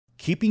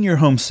Keeping your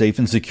home safe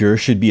and secure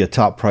should be a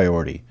top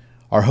priority.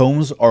 Our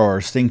homes are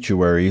our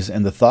sanctuaries,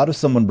 and the thought of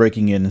someone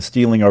breaking in and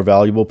stealing our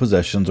valuable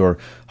possessions or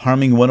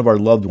harming one of our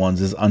loved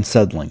ones is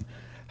unsettling.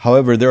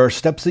 However, there are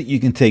steps that you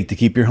can take to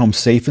keep your home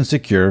safe and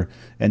secure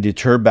and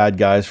deter bad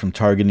guys from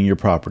targeting your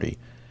property.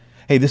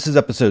 Hey, this is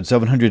episode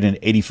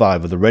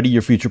 785 of the Ready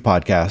Your Future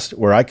podcast,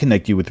 where I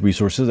connect you with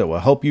resources that will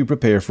help you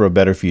prepare for a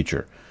better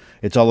future.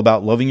 It's all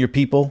about loving your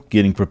people,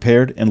 getting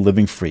prepared, and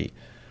living free.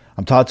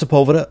 I'm Todd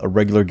Sepulveda, a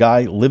regular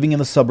guy living in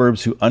the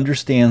suburbs who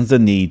understands the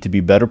need to be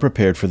better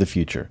prepared for the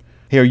future.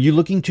 Hey, are you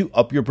looking to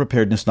up your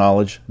preparedness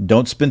knowledge?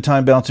 Don't spend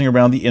time bouncing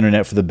around the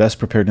internet for the best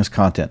preparedness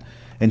content.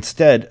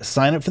 Instead,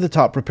 sign up for the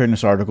top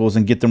preparedness articles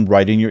and get them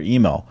right in your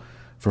email.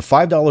 For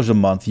 $5 a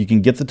month, you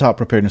can get the top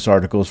preparedness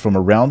articles from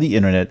around the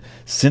internet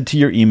sent to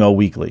your email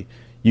weekly.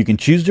 You can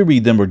choose to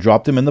read them or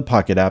drop them in the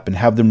Pocket app and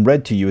have them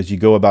read to you as you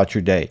go about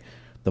your day.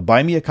 The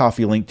Buy Me a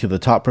Coffee link to the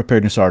top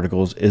preparedness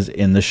articles is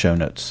in the show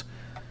notes.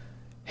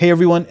 Hey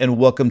everyone, and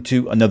welcome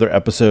to another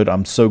episode.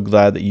 I'm so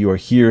glad that you are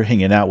here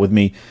hanging out with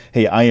me.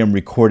 Hey, I am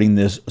recording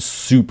this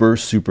super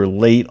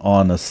late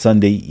on a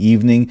Sunday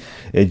evening.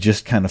 It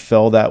just kind of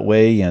fell that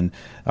way, and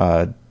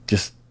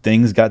just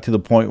things got to the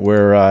point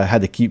where I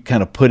had to keep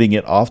kind of putting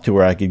it off to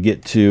where I could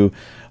get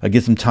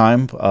some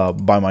time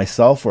by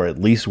myself, or at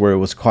least where it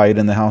was quiet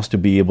in the house to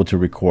be able to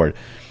record.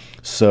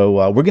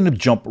 So we're going to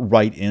jump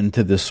right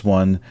into this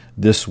one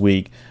this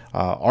week.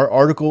 Our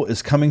article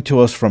is coming to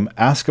us from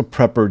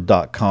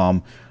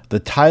askaprepper.com. The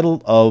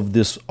title of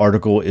this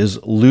article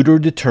is Looter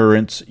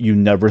Deterrents You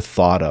Never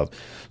Thought of.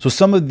 So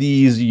some of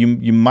these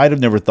you might have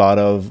never thought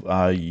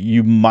of,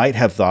 you might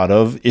have thought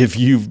of if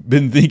you've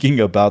been thinking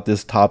about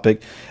this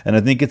topic. And I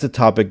think it's a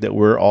topic that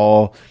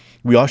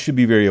we all should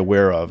be very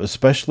aware of,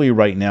 especially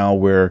right now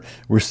where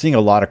we're seeing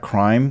a lot of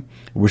crime.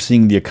 We're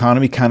seeing the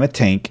economy kind of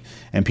tank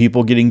and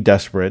people getting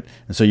desperate.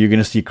 And so you're going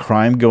to see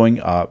crime going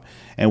up.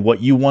 And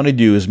what you want to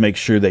do is make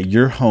sure that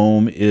your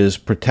home is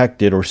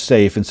protected or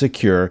safe and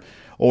secure,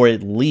 or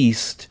at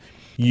least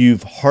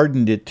you've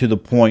hardened it to the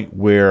point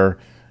where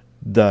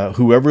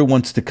whoever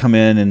wants to come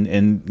in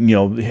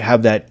and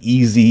have that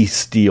easy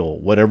steal,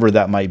 whatever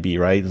that might be,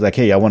 right? It's like,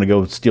 hey, I want to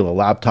go steal a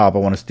laptop. I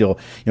want to steal,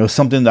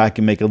 something that I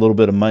can make a little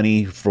bit of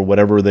money for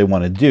whatever they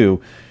want to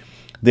do.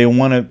 They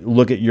want to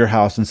look at your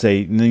house and say,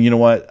 you know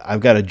what?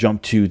 I've got to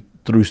jump through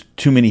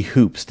too many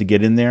hoops to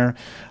get in there.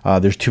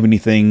 There's too many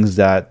things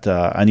that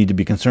I need to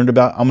be concerned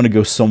about. I'm going to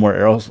go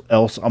somewhere else.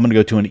 I'm going to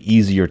go to an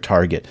easier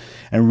target.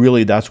 And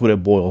really, that's what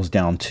it boils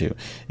down to.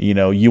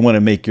 You want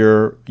to make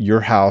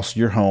your house,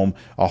 your home,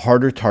 a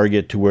harder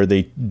target to where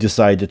they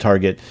decide to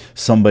target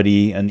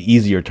somebody, an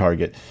easier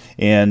target.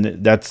 And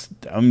that's,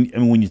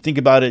 when you think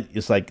about it,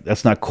 it's like,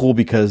 that's not cool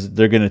because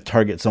they're going to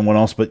target someone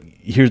else. But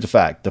here's the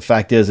fact. The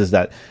fact is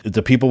that if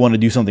the people want to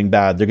do something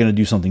bad, they're going to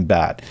do something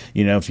bad.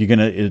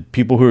 If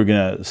people who are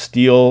going to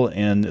steal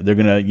and they're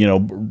going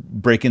to,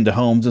 break into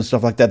homes and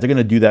stuff like that, they're going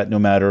to do that no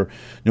matter,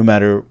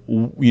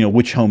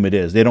 which home it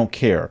is. They don't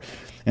care.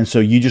 And so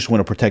you just want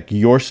to protect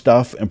your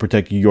stuff and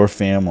protect your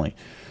family.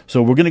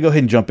 So we're going to go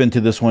ahead and jump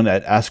into this one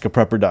at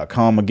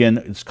askaprepper.com. Again,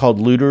 it's called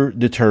Looter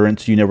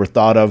Deterrents You Never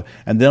Thought of.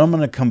 And then I'm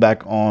going to come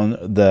back on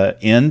the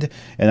end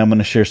and I'm going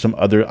to share some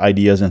other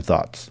ideas and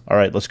thoughts. All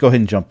right, let's go ahead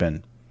and jump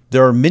in.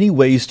 There are many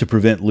ways to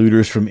prevent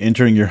looters from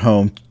entering your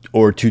home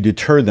or to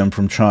deter them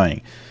from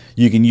trying.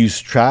 You can use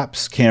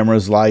traps,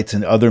 cameras, lights,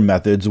 and other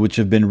methods which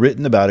have been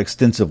written about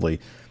extensively.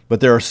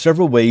 But there are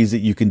several ways that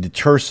you can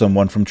deter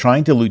someone from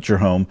trying to loot your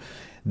home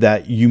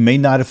that you may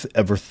not have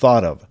ever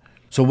thought of.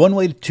 So one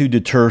way to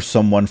deter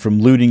someone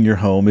from looting your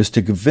home is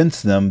to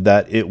convince them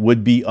that it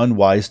would be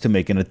unwise to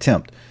make an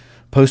attempt.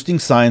 Posting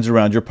signs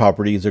around your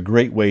property is a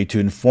great way to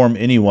inform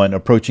anyone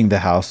approaching the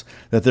house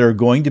that there are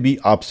going to be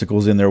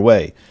obstacles in their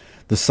way.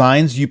 The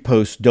signs you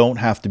post don't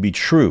have to be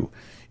true.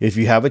 If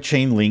you have a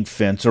chain link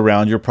fence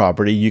around your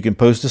property, you can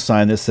post a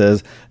sign that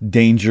says,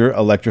 "Danger,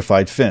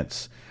 electrified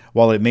fence."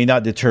 While it may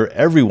not deter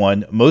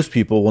everyone, most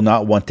people will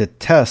not want to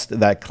test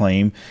that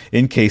claim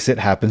in case it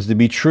happens to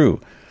be true.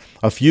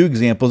 A few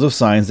examples of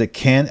signs that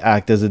can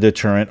act as a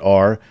deterrent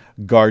are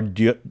guard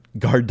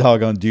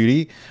dog on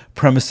duty,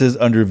 premises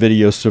under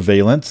video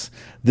surveillance,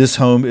 this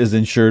home is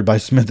insured by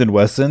Smith &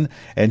 Wesson,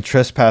 and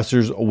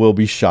trespassers will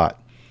be shot.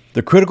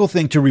 The critical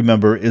thing to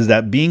remember is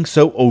that being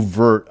so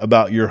overt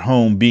about your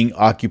home being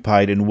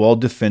occupied and well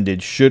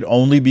defended should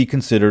only be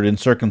considered in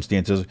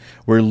circumstances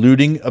where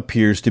looting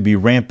appears to be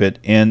rampant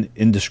and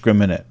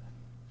indiscriminate.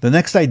 The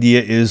next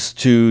idea is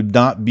to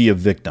not be a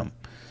victim.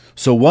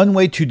 So one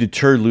way to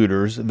deter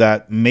looters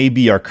that may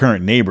be our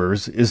current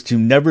neighbors is to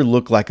never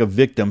look like a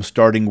victim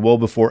starting well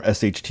before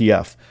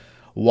SHTF.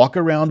 Walk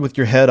around with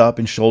your head up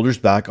and shoulders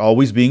back,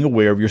 always being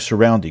aware of your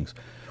surroundings.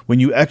 When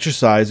you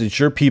exercise,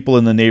 ensure people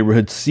in the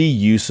neighborhood see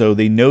you so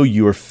they know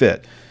you are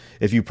fit.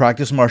 If you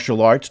practice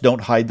martial arts,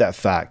 don't hide that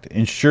fact.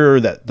 Ensure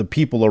that the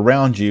people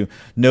around you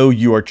know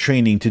you are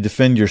training to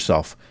defend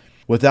yourself.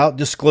 Without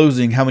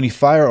disclosing how many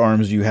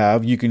firearms you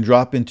have, you can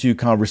drop into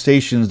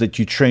conversations that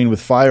you train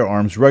with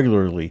firearms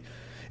regularly.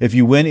 If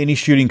you win any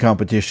shooting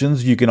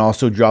competitions, you can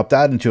also drop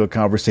that into a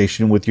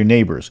conversation with your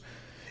neighbors.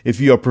 If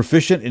you are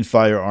proficient in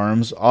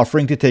firearms,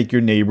 offering to take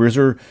your neighbors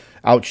or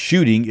out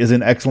shooting is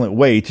an excellent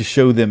way to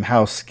show them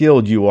how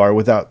skilled you are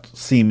without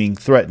seeming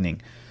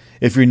threatening.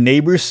 If your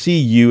neighbors see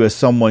you as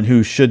someone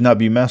who should not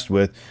be messed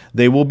with,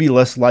 they will be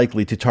less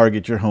likely to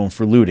target your home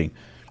for looting.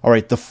 All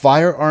right, the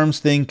firearms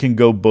thing can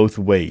go both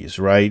ways,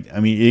 right? I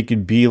mean, it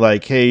could be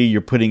like, hey,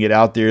 you're putting it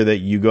out there that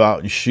you go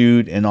out and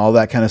shoot and all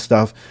that kind of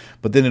stuff.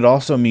 But then it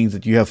also means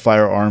that you have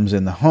firearms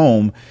in the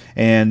home,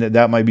 and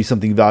that might be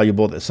something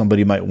valuable that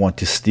somebody might want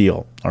to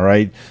steal. All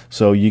right,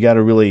 so you got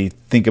to really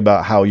think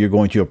about how you're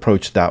going to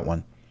approach that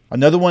one.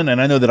 Another one, and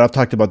I know that I've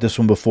talked about this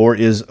one before,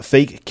 is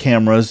fake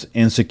cameras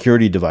and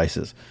security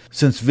devices.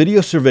 Since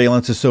video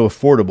surveillance is so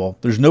affordable,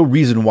 there's no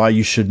reason why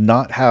you should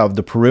not have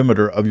the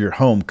perimeter of your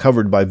home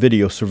covered by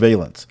video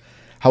surveillance.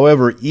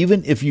 However,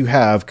 even if you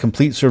have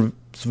complete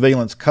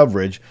surveillance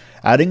coverage,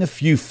 adding a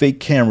few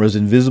fake cameras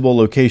in visible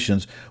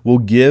locations will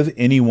give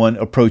anyone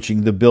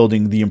approaching the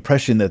building the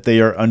impression that they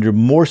are under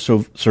more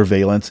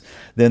surveillance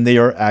than they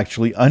are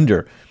actually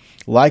under.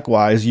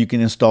 Likewise, you can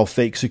install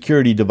fake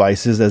security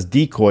devices as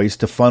decoys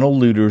to funnel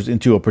looters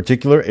into a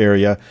particular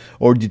area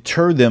or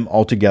deter them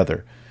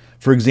altogether.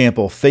 For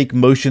example, fake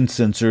motion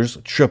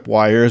sensors,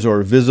 tripwires,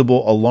 or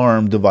visible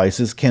alarm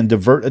devices can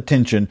divert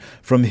attention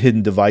from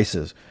hidden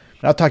devices.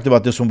 I've talked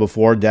about this one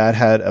before. Dad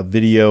had a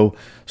video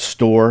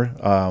store,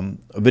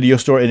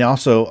 and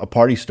also a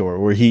party store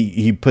where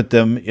he put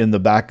them in the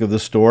back of the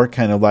store,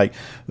 kind of like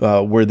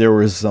where there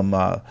was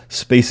some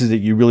spaces that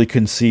you really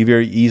couldn't see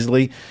very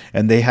easily.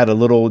 And they had a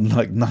little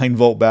like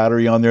 9-volt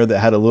battery on there that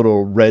had a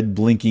little red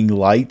blinking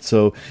light,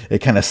 so it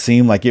kind of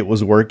seemed like it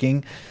was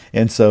working.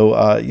 And so,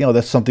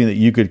 that's something that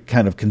you could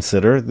kind of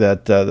consider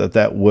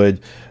that would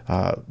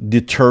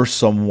deter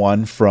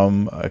someone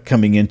from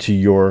coming into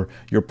your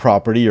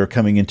property or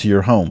coming into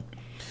your home.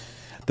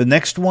 The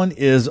next one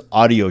is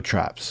audio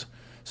traps.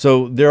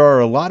 So there are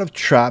a lot of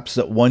traps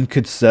that one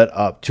could set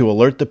up to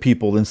alert the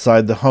people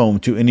inside the home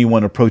to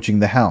anyone approaching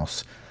the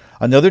house.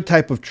 Another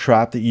type of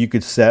trap that you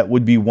could set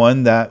would be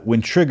one that,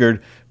 when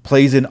triggered,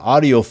 plays an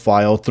audio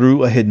file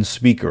through a hidden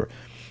speaker.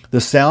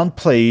 The sound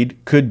played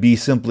could be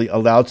simply a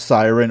loud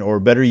siren, or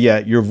better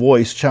yet, your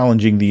voice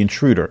challenging the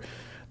intruder.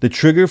 The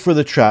trigger for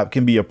the trap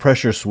can be a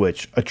pressure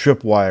switch, a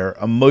tripwire,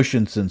 a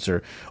motion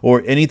sensor,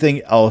 or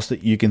anything else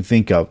that you can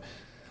think of.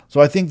 So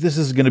I think this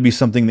is going to be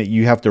something that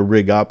you have to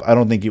rig up. I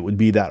don't think it would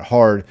be that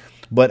hard,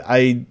 but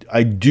I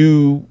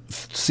do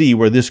see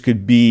where this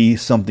could be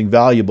something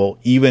valuable,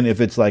 even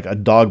if it's like a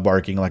dog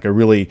barking, like a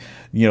really,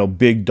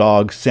 big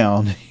dog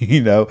sound,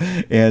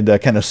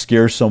 and kind of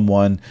scare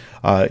someone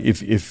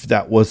if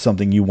that was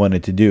something you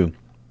wanted to do.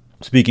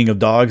 Speaking of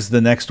dogs,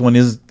 the next one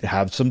is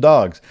have some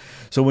dogs.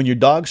 So when your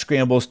dog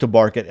scrambles to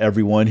bark at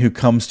everyone who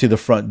comes to the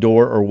front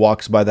door or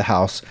walks by the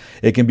house,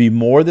 it can be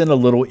more than a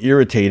little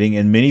irritating,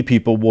 and many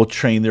people will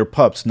train their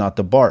pups not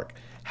to bark.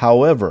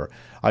 However,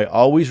 I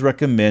always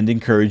recommend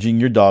encouraging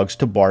your dogs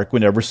to bark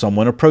whenever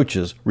someone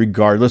approaches,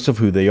 regardless of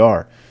who they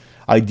are.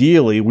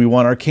 Ideally, we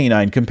want our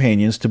canine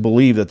companions to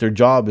believe that their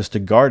job is to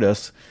guard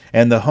us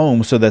and the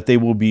home so that they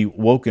will be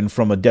woken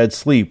from a dead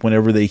sleep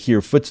whenever they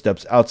hear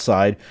footsteps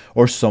outside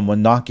or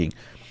someone knocking.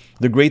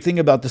 The great thing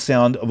about the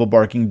sound of a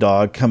barking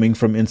dog coming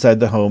from inside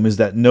the home is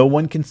that no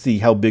one can see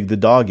how big the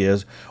dog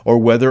is or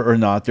whether or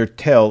not their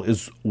tail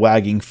is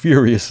wagging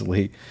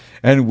furiously.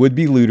 And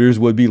would-be looters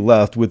would be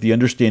left with the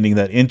understanding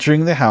that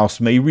entering the house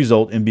may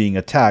result in being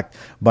attacked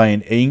by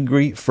an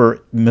angry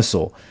fur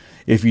missile.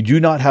 If you do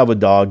not have a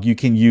dog, you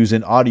can use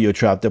an audio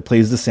trap that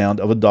plays the sound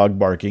of a dog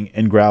barking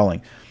and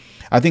growling.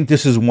 I think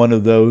this is one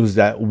of those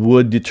that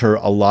would deter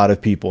a lot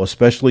of people,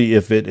 especially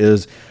if it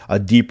is a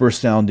deeper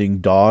sounding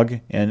dog.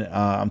 And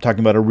I'm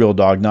talking about a real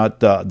dog, not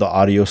the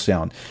audio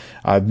sound.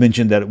 I've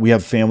mentioned that we have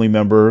a family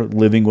member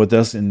living with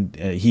us, and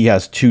he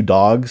has 2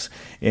 dogs,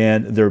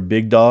 and they're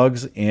big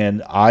dogs.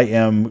 And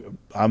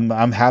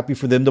I'm happy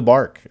for them to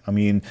bark. I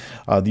mean,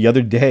 the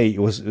other day it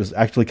was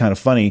actually kind of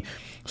funny.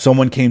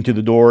 Someone came to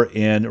the door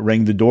and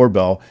rang the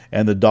doorbell,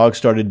 and the dog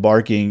started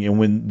barking. And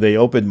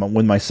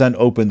when my son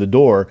opened the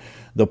door,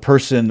 the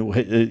person,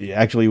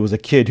 actually it was a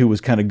kid who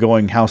was kind of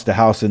going house to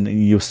house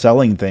and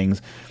selling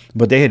things,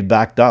 but they had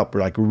backed up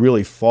like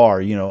really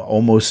far,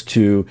 almost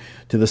to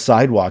the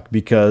sidewalk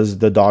because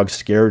the dog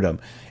scared them.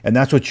 And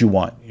that's what you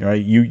want,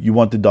 right? You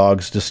want the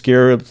dogs to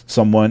scare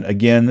someone.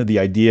 Again, the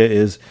idea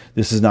is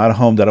this is not a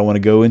home that I want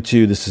to go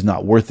into. This is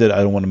not worth it. I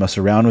don't want to mess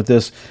around with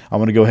this. I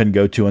want to go ahead and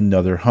go to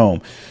another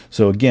home.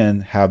 So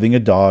again, having a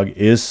dog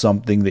is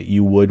something that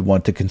you would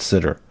want to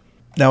consider.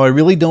 Now, I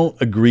really don't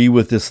agree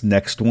with this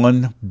next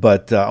one,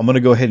 but I'm going to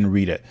go ahead and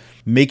read it.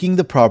 Making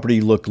the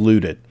property look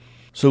looted.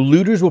 So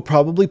looters will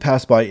probably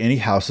pass by any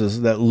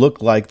houses that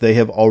look like they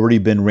have already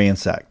been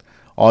ransacked.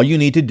 All you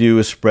need to do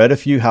is spread a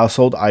few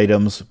household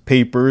items,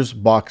 papers,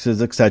 boxes,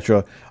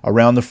 etc.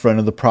 around the front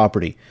of the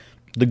property.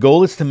 The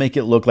goal is to make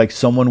it look like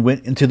someone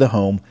went into the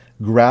home,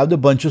 grabbed a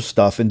bunch of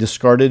stuff, and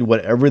discarded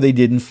whatever they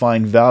didn't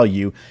find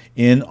value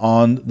in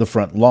on the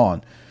front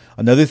lawn.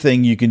 Another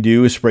thing you can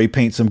do is spray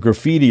paint some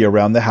graffiti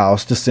around the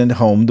house to send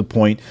home the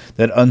point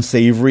that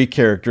unsavory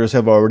characters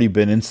have already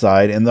been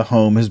inside and the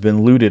home has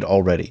been looted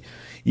already.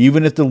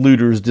 Even if the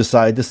looters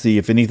decide to see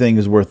if anything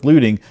is worth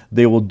looting,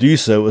 they will do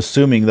so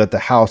assuming that the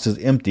house is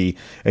empty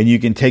and you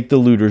can take the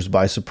looters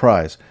by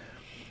surprise.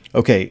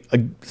 Okay,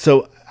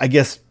 so I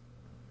guess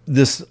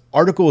this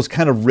article is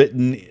kind of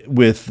written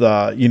with,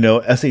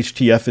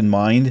 SHTF in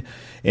mind.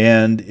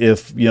 And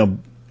if,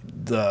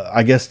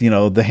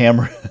 the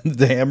hammer,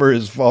 the hammer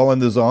is fallen,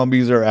 the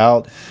zombies are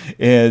out,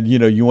 and,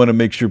 you want to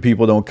make sure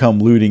people don't come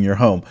looting your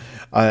home.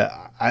 I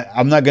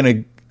am not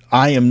going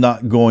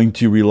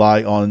to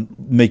rely on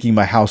making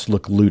my house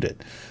look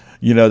looted.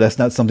 That's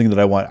not something that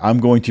I want. I'm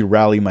going to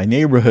rally my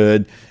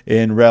neighborhood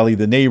and rally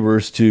the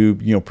neighbors to,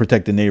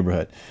 protect the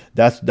neighborhood.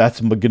 That's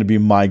going to be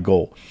my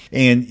goal.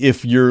 And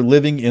if you're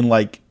living in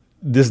like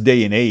this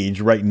day and age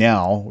right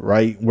now,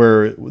 right,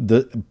 where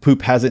the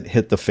poop hasn't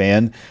hit the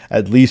fan,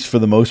 at least for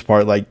the most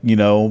part, like,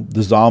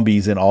 the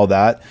zombies and all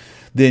that,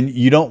 then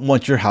you don't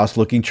want your house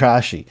looking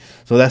trashy.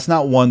 So that's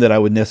not one that I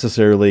would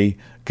necessarily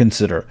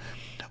consider.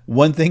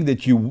 One thing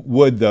that you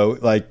would, though,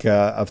 like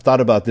I've thought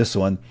about this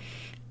one.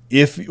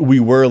 If we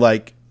were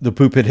like the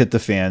poop had hit the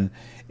fan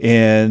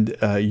and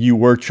you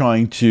were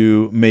trying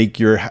to make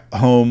your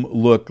home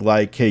look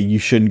like, hey, you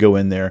shouldn't go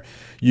in there,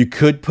 you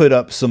could put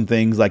up some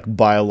things like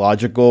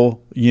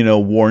biological,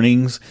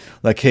 warnings,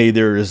 like, hey,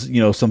 there's,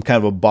 some kind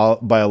of a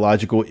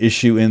biological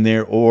issue in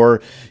there,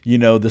 or,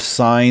 the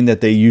sign that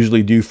they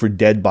usually do for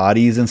dead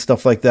bodies and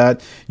stuff like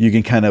that. You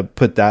can kind of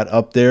put that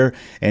up there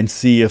and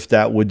see if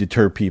that would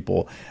deter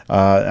people.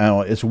 I don't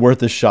know, it's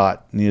worth a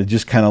shot,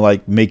 just kind of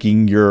like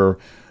making your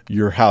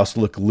house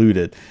look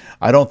looted.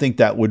 I don't think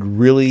that would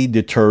really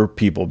deter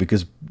people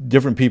because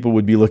different people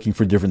would be looking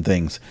for different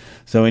things.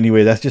 So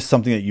anyway, that's just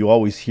something that you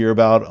always hear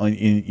about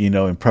in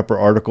prepper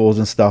articles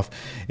and stuff.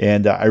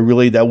 And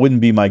that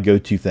wouldn't be my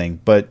go-to thing.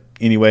 But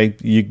anyway,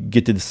 you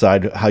get to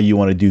decide how you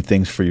want to do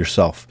things for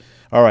yourself.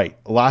 All right.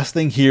 Last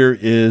thing here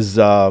is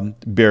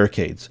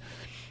barricades.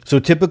 So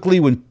typically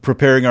when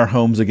preparing our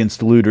homes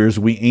against looters,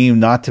 we aim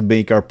not to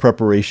make our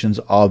preparations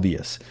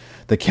obvious.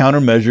 The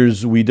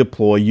countermeasures we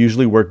deploy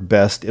usually work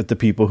best if the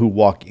people who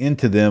walk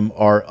into them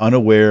are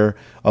unaware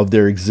of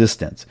their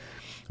existence.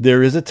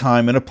 There is a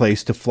time and a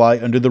place to fly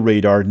under the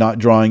radar, not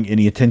drawing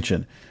any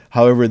attention.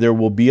 However, there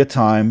will be a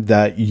time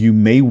that you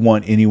may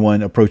want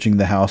anyone approaching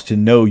the house to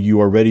know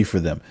you are ready for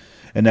them.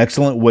 An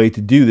excellent way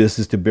to do this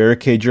is to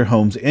barricade your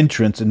home's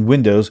entrance and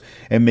windows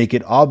and make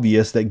it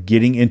obvious that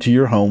getting into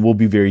your home will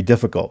be very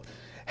difficult.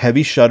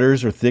 Heavy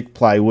shutters or thick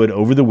plywood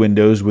over the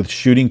windows with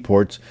shooting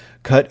ports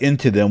cut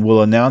into them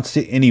will announce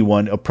to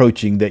anyone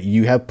approaching that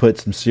you have put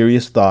some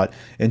serious thought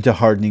into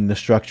hardening the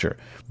structure.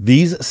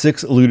 These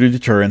 6 looter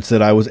deterrents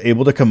that I was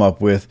able to come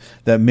up with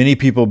that many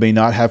people may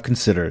not have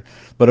considered.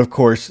 But of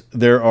course,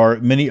 there are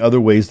many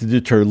other ways to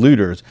deter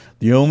looters.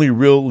 The only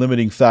real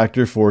limiting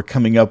factor for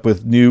coming up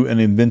with new and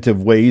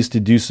inventive ways to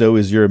do so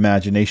is your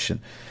imagination.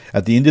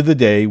 At the end of the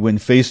day, when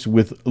faced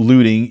with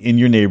looting in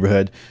your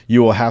neighborhood,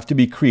 you will have to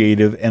be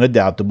creative and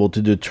adaptable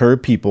to deter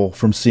people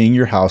from seeing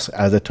your house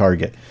as a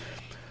target.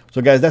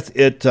 So guys, that's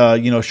it.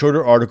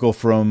 Shorter article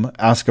from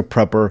Ask a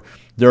Prepper.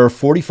 There are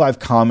 45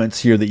 comments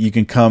here that you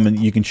can come and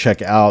you can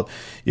check out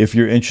if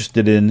you're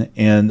interested in.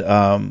 And,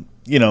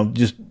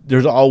 just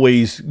there's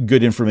always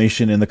good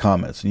information in the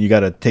comments and you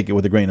got to take it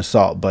with a grain of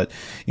salt. But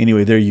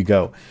anyway, there you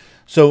go.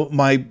 So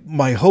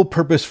my whole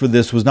purpose for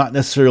this was not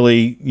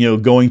necessarily,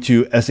 going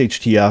to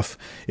SHTF.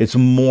 It's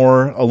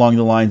more along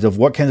the lines of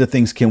what kinds of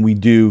things can we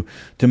do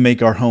to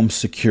make our homes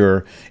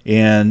secure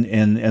and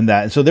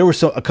that. And so there were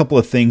a couple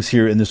of things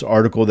here in this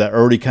article that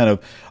already kind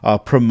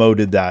of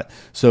promoted that.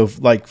 So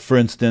like, for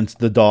instance,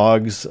 the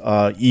dogs,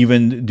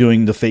 even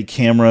doing the fake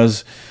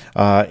cameras,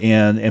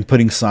 and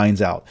putting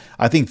signs out.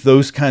 I think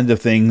those kinds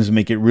of things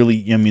make it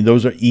really,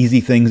 those are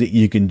easy things that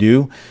you can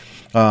do.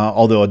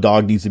 Although a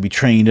dog needs to be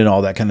trained and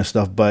all that kind of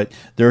stuff, but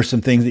there are some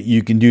things that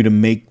you can do to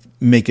make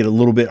it a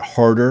little bit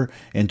harder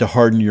and to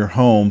harden your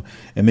home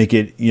and make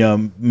it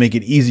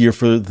easier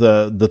for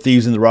the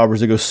thieves and the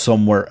robbers to go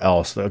somewhere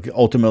else.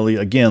 Ultimately,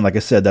 again, like I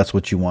said, that's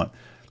what you want.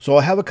 So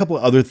I have a couple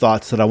of other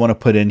thoughts that I want to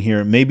put in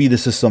here. Maybe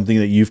this is something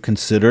that you've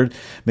considered.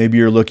 Maybe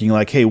you're looking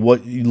like, hey,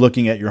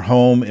 looking at your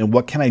home and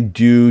what can I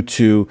do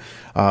to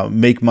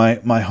make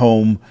my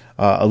home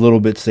a little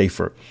bit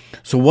safer?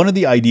 So one of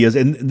the ideas,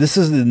 and this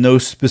is in no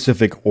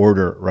specific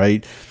order,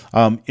 right?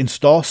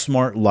 Install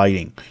smart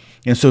lighting.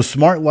 And so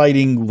smart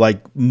lighting,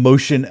 like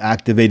motion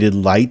activated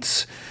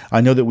lights.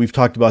 I know that we've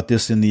talked about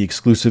this in the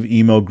exclusive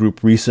email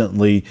group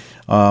recently.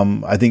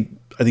 I think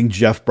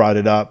Jeff brought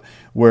it up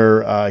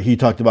where he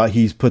talked about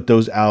he's put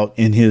those out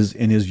in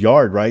his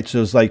yard, right?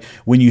 So it's like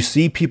when you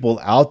see people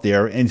out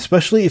there, and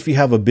especially if you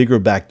have a bigger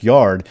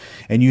backyard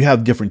and you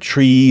have different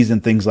trees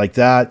and things like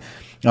that,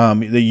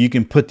 that you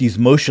can put these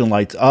motion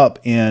lights up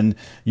and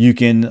you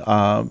can,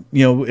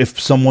 if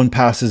someone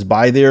passes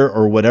by there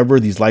or whatever,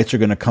 these lights are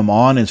going to come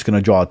on and it's going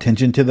to draw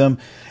attention to them.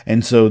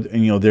 And so,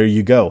 there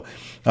you go.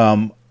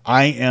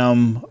 I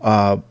am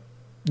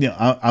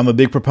I'm a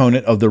big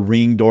proponent of the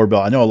Ring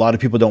doorbell. I know a lot of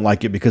people don't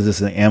like it because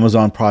it's an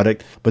Amazon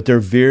product, but they're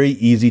very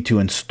easy to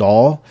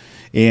install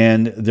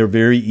and they're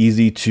very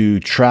easy to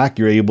track.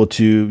 You're able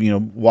to,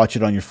 watch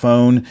it on your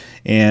phone,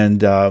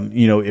 and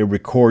it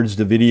records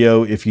the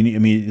video if you need. I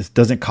mean, it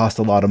doesn't cost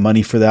a lot of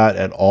money for that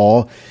at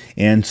all,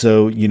 and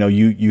so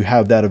you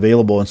have that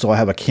available. And so I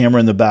have a camera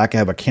in the back, I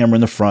have a camera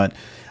in the front.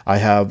 I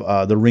have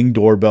the Ring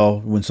doorbell.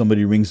 When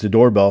somebody rings the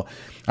doorbell,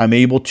 I'm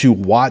able to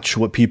watch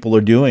what people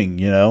are doing.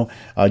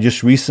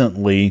 Just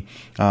recently,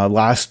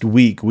 last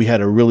week, we had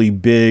a really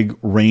big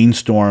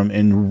rainstorm,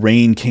 and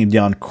rain came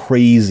down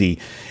crazy.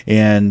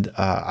 And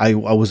I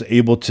was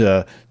able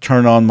to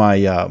turn on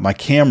my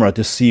camera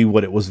to see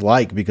what it was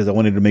like, because I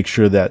wanted to make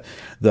sure that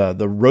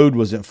the road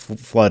wasn't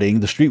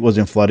flooding, the street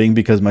wasn't flooding,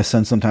 because my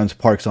son sometimes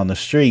parks on the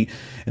street.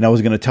 And I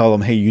was going to tell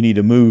him, hey, you need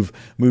to move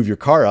your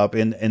car up.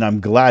 And I'm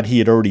glad he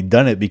had already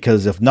done it,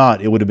 because if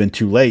not, it would have been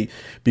too late,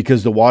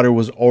 because the water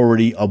was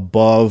already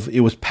above, it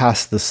was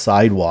past the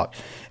sidewalk.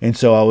 And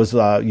so I was,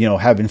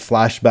 having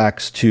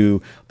flashbacks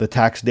to the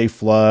Tax Day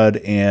flood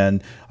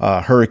and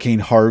Hurricane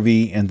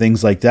Harvey and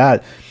things like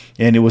that.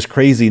 And it was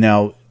crazy.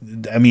 Now,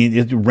 I mean,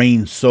 it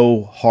rained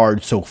so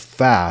hard, so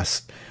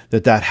fast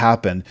that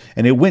happened,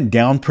 and it went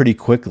down pretty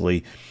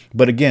quickly.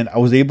 But again, I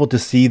was able to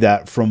see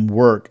that from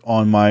work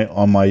on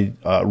my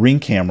Ring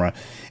camera.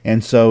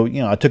 And so,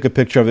 I took a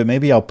picture of it.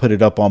 Maybe I'll put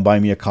it up on Buy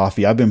Me a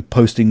Coffee. I've been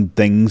posting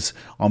things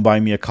on Buy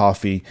Me a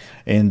Coffee,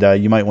 and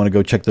you might want to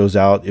go check those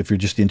out if you're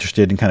just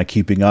interested in kind of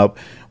keeping up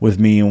with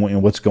me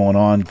and what's going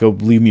on. Go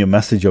leave me a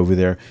message over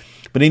there.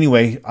 But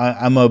anyway,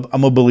 I'm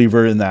a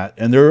believer in that.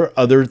 And there are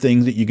other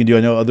things that you can do.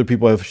 I know other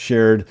people have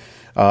shared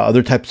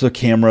other types of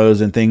cameras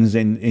and things,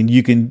 and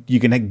you can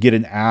get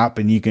an app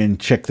and you can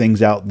check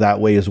things out that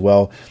way as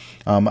well.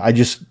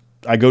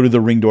 I go to the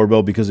Ring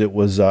doorbell because it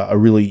was a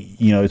really,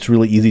 it's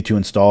really easy to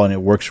install and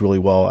it works really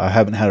well. I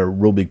haven't had a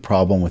real big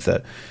problem with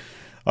it.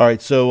 All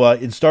right, so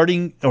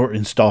installing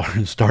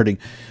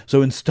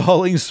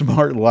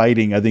smart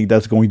lighting, I think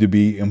that's going to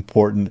be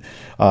important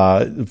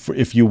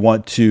if you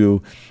want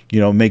to,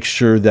 make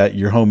sure that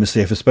your home is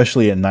safe,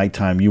 especially at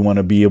nighttime. You want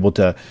to be able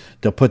to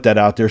put that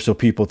out there so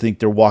people think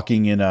they're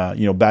walking in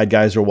bad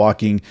guys are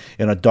walking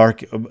in a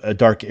dark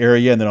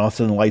area, and then all of a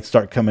sudden lights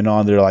start coming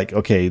on. They're like,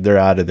 okay, they're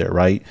out of there,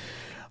 right?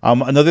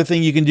 Another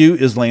thing you can do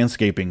is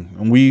landscaping.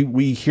 And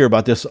we hear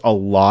about this a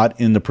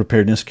lot in the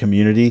preparedness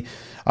community.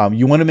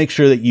 You want to make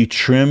sure that you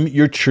trim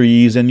your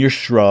trees and your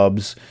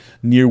shrubs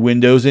near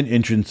windows and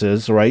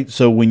entrances, right?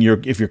 So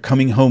if you're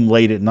coming home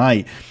late at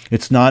night,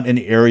 it's not an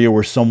area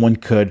where someone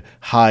could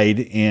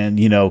hide and,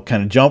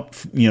 kind of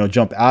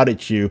jump out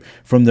at you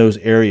from those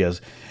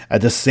areas.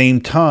 At the same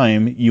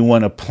time, you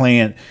want to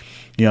plant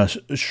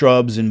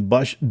shrubs and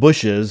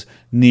bushes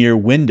near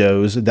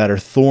windows that are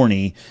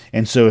thorny,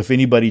 and so if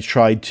anybody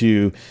tried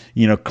to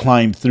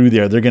climb through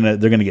there, they're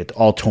gonna get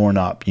all torn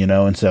up,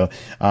 and so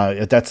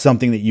if that's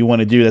something that you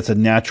want to do, that's a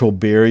natural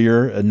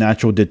barrier, a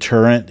natural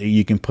deterrent that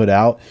you can put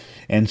out,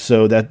 and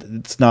so that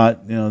it's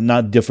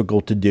not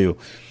difficult to do,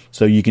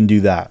 so you can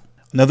do that.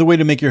 Another way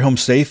to make your home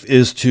safe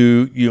is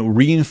to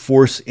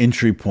reinforce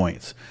entry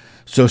points.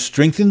 So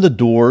strengthen the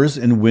doors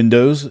and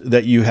windows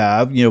that you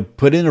have,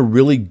 put in a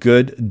really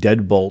good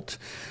deadbolt,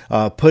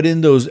 put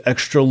in those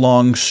extra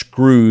long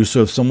screws.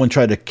 So if someone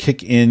tried to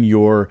kick in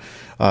your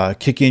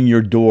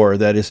door,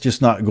 that it's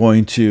just not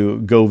going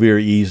to go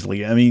very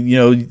easily. I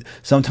mean,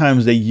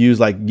 sometimes they use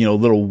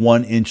little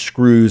 1-inch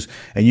screws,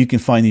 and you can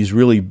find these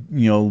really,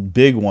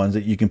 big ones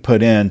that you can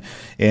put in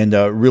and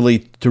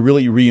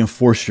really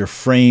reinforce your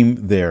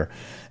frame there.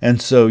 And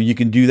so you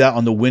can do that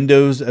on the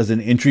windows as an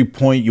entry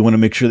point. You want to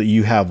make sure that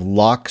you have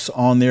locks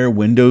on there,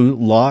 window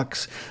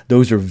locks.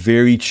 Those are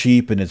very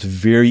cheap and it's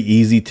very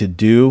easy to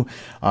do.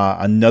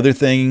 Another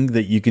thing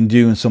that you can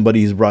do, and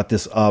somebody has brought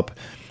this up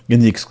in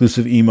the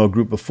exclusive email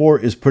group before,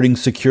 is putting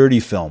security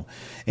film.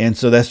 And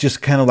so that's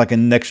just kind of like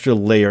an extra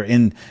layer.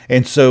 And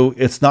so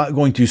it's not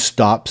going to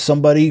stop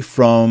somebody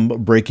from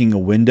breaking a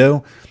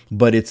window,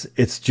 but it's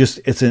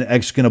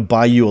going to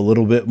buy you a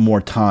little bit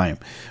more time,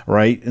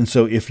 right? And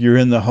so if you're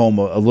in the home,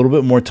 a little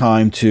bit more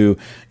time to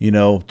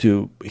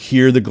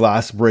hear the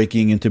glass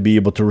breaking and to be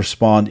able to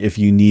respond if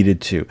you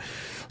needed to.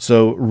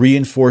 So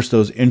reinforce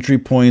those entry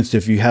points.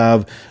 If you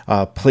have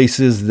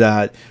places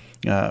that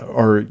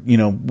or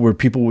where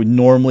people would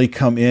normally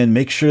come in,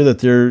 make sure that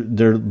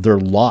they're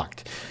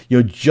locked.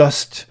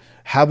 Just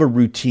have a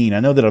routine. I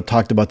know that I've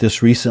talked about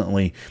this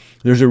recently.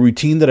 There's a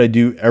routine that I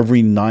do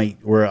every night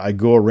where I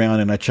go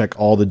around and I check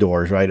all the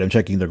doors, right? I'm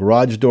checking the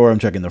garage door, I'm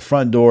checking the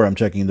front door, I'm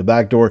checking the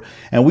back door,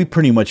 and we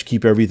pretty much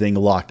keep everything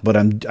locked. But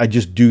I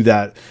just do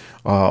that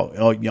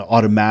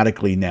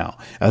automatically now.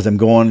 As I'm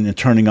going and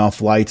turning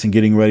off lights and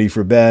getting ready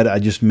for bed, I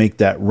just make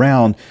that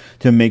round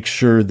to make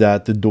sure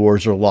that the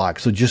doors are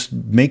locked. So just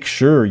make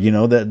sure,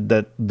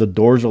 that the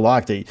doors are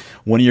locked, that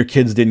one of your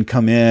kids didn't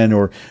come in,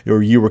 or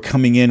you were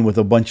coming in with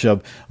a bunch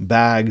of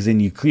bags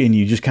and you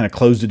just kind of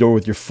closed the door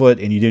with your foot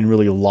and you didn't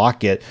really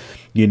lock it.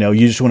 You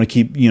just want to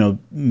keep,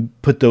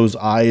 put those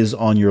eyes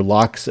on your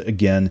locks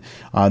again.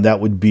 That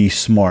would be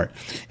smart.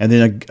 And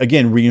then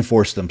again,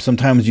 reinforce them.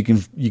 Sometimes you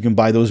can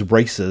buy those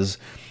braces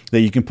that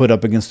you can put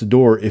up against the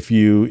door if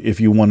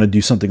you want to do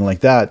something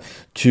like that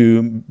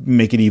to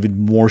make it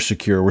even more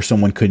secure where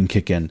someone couldn't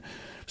kick in.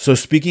 So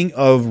speaking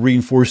of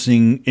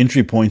reinforcing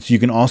entry points, you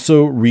can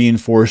also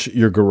reinforce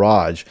your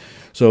garage.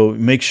 So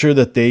make sure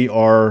that they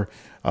are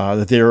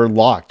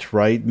locked,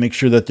 right? Make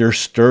sure that they're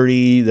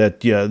sturdy,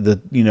 that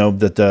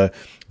the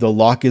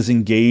lock is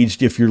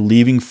engaged. If you're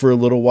leaving for a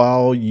little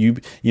while, you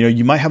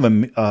might have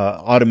an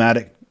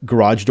automatic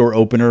garage door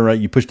opener, right?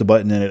 You push the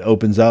button and it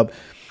opens up.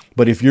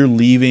 But if you're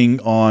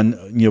leaving on,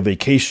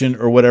 vacation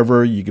or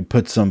whatever, you could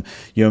put some,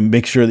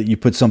 make sure that you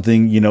put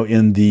something,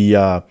 in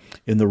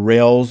the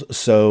rails.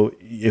 So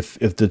if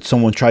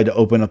someone tried to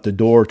open up the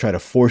door, try to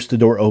force the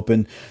door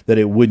open, that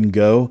it wouldn't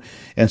go.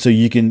 And so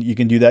you can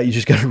do that. You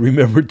just got to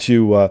remember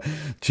to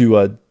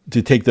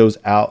take those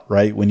out,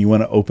 right, when you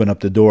want to open up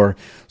the door,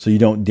 so you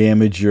don't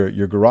damage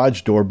your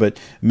garage door. But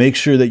make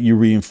sure that you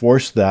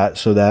reinforce that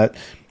so that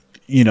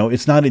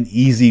it's not an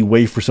easy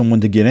way for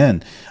someone to get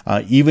in.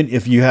 Even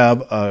if you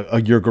have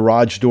your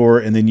garage door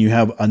and then you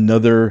have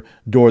another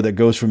door that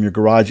goes from your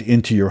garage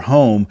into your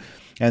home,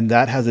 and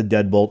that has a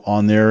deadbolt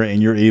on there and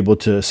you're able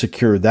to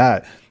secure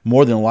that,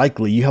 more than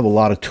likely you have a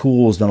lot of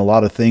tools and a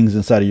lot of things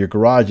inside of your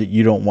garage that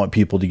you don't want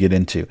people to get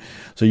into.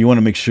 So you want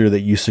to make sure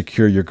that you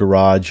secure your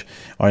garage,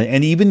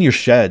 and even your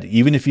shed.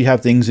 Even if you have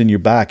things in your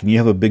back and you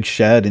have a big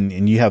shed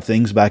and you have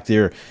things back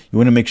there, you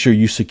want to make sure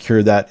you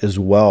secure that as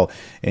well.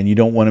 And you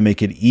don't want to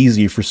make it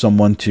easy for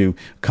someone to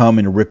come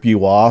and rip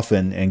you off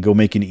and go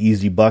make an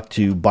easy buck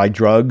to buy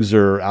drugs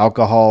or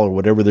alcohol or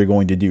whatever they're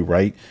going to do,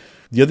 right?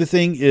 The other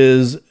thing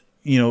is,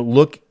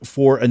 look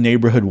for a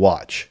neighborhood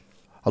watch.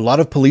 A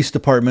lot of police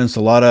departments,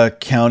 a lot of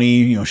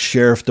county,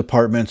 sheriff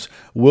departments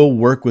will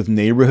work with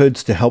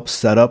neighborhoods to help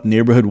set up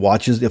neighborhood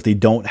watches if they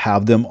don't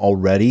have them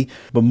already.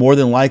 But more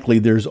than likely,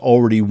 there's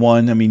already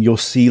one. I mean, you'll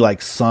see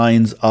like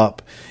signs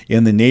up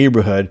in the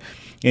neighborhood,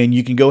 and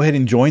you can go ahead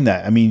and join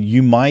that. I mean,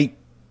 you might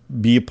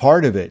be a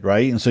part of it,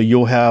 right? And so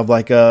you'll have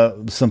like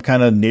some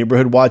kind of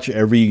neighborhood watch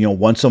every,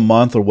 once a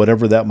month or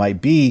whatever that might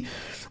be.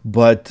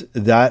 But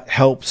that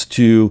helps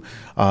to,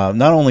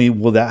 not only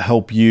will that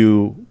help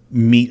you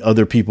meet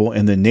other people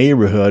in the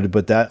neighborhood,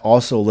 but that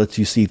also lets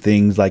you see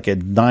things like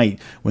at night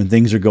when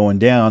things are going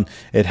down.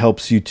 It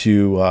helps you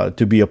to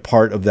be a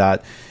part of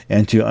that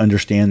and to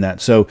understand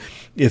that. So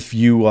if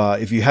you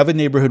have a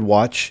neighborhood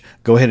watch,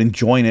 go ahead and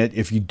join it.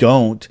 If you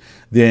don't,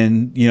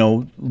 then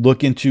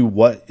look into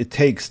what it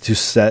takes to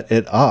set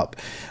it up.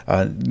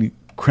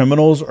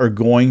 Criminals are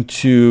going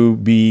to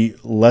be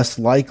less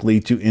likely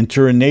to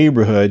enter a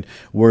neighborhood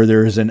where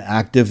there's an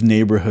active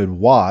neighborhood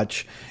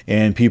watch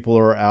and people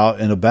are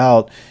out and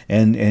about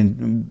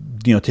and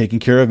taking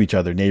care of each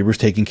other, neighbors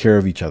taking care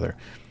of each other.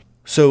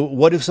 So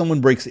what if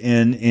someone breaks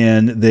in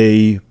and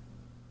they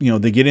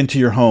get into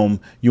your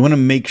home? You want to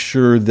make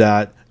sure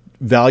that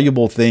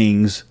valuable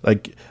things,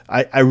 like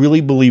I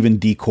really believe in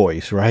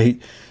decoys,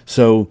 right?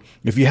 So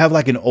if you have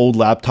like an old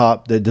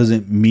laptop that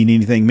doesn't mean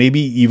anything, maybe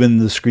even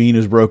the screen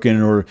is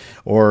broken or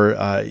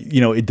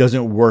it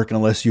doesn't work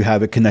unless you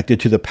have it connected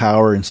to the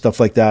power and stuff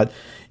like that,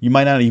 you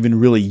might not even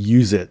really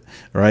use it,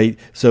 right?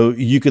 So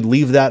you could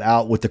leave that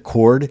out with the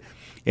cord.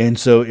 And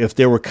so if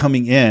they were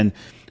coming in,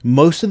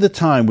 most of the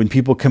time when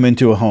people come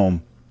into a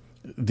home,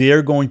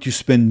 they're going to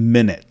spend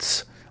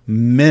minutes.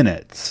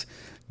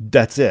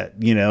 That's it,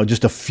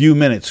 just a few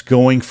minutes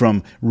going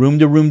from room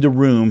to room to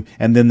room,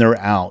 and then they're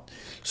out.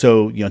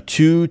 So,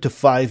 2 to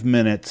 5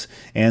 minutes,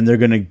 and they're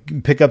going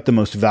to pick up the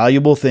most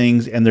valuable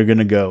things and they're going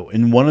to go.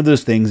 And one of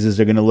those things is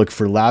they're going to look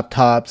for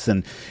laptops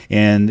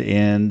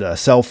and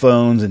cell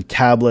phones and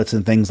tablets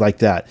and things like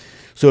that.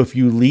 So if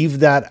you leave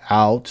that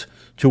out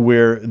to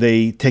where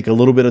they take a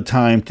little bit of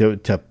time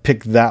to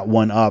pick that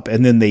one up,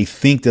 and then they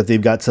think that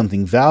they've got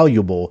something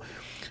valuable,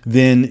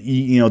 then,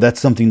 that's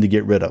something to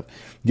get rid of.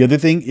 The other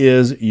thing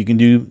is you can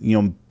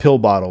do, pill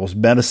bottles,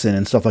 medicine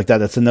and stuff like that.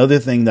 That's another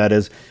thing that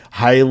is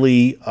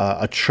highly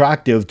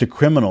attractive to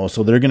criminals.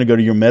 So they're going to go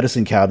to your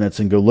medicine cabinets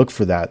and go look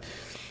for that.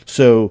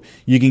 So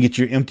you can get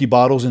your empty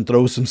bottles and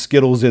throw some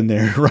Skittles in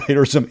there, right?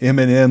 Or some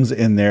M&Ms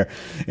in there.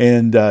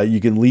 And you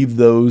can leave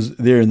those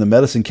there in the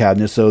medicine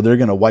cabinet. So they're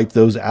going to wipe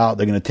those out.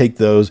 They're going to take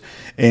those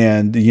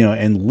and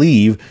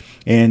leave.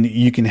 And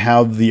you can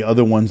have the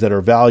other ones that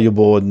are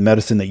valuable and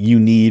medicine that you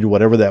need,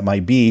 whatever that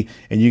might be,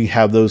 and you can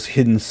have those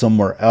hidden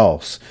somewhere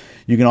else.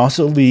 You can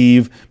also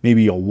leave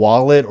maybe a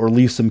wallet or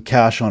leave some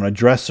cash on a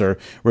dresser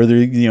where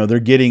they're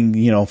getting,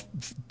 $3 or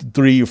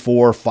 $4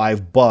 or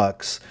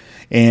 $5,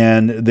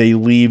 and they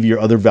leave your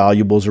other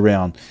valuables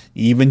around.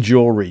 Even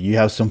jewelry. You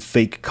have some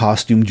fake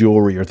costume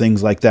jewelry or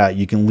things like that.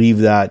 You can leave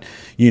that,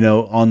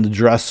 on the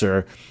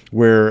dresser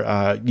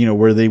where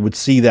they would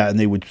see that and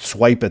they would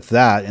swipe at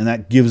that, and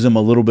that gives them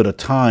a little bit of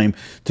time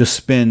to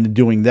spend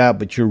doing that.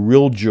 But your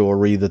real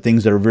jewelry, the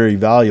things that are very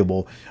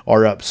valuable,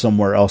 are up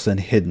somewhere else and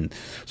hidden.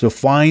 So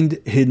find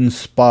hidden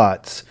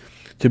spots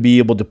to be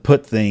able to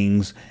put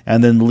things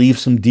and then leave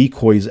some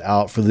decoys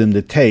out for them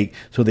to take,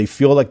 so they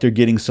feel like they're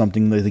getting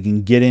something that they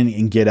can get in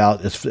and get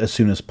out as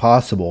soon as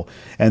possible.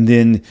 And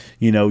then,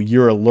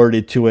 you're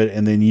alerted to it,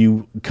 and then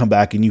you come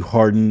back and you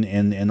harden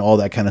and all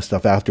that kind of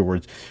stuff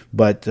afterwards.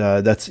 But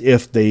that's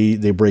if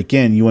they break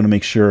in. You want to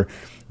make sure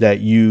that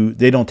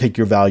they don't take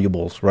your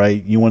valuables,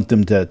 right? You want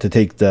them to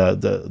take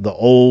the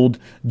old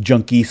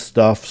junky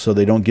stuff so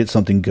they don't get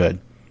something good.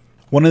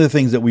 One of the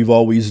things that we've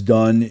always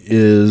done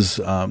is,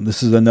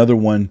 this is another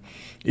one,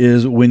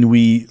 is when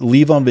we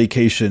leave on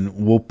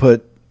vacation, we'll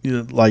put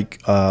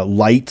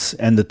lights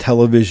and the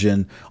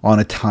television on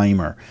a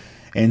timer.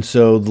 And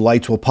so the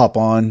lights will pop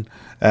on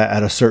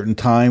at a certain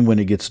time when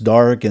it gets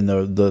dark, and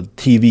the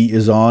TV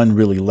is on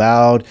really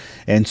loud.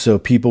 And so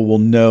people will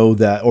know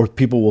that, or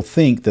people will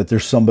think that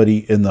there's somebody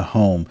in the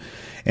home.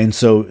 And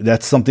so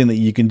that's something that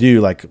you can do,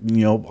 like,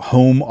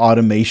 home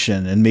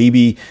automation. And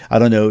maybe, I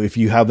don't know, if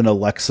you have an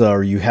Alexa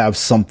or you have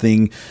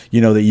something,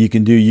 that you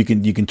can do, you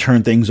can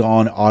turn things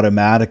on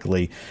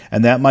automatically.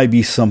 And that might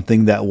be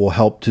something that will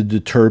help to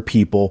deter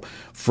people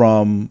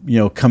from,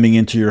 coming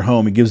into your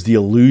home. It gives the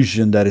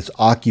illusion that it's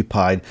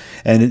occupied.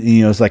 And,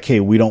 it's like,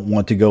 hey, we don't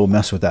want to go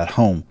mess with that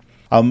home.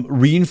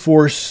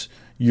 Reinforce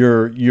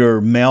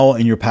your mail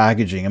and your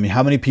packaging. I mean,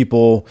 how many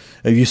people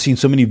have you seen?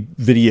 So many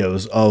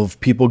videos of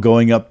people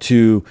going up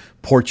to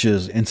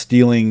porches and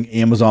stealing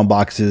Amazon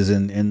boxes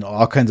and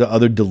all kinds of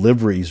other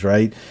deliveries,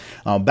 right?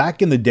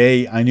 Back in the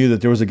day, I knew that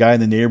there was a guy in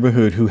the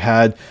neighborhood who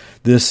had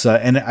this,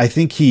 and I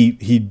think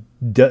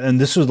and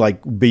this was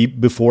like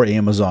before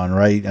Amazon,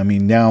 right? I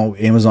mean, now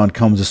Amazon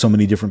comes with so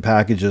many different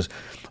packages,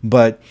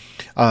 but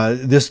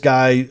this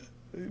guy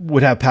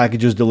would have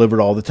packages delivered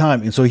all the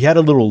time. And so he had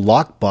a little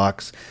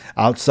lockbox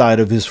outside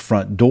of his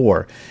front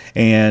door,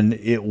 and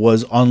it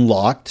was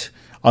unlocked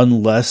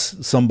unless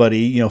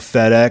somebody,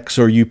 FedEx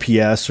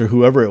or UPS or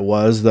whoever it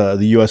was, the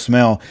US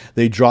mail,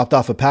 they dropped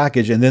off a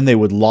package and then they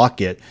would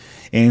lock it.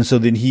 And so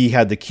then he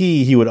had the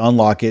key, he would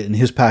unlock it, and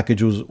his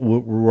packages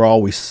were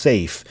always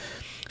safe.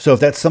 So if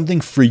that's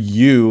something for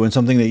you and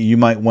something that you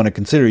might want to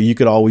consider, you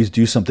could always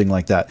do something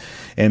like that.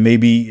 And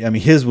maybe,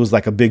 his was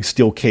like a big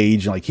steel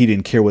cage, like he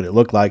didn't care what it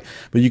looked like,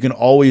 but you can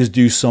always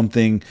do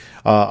something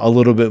a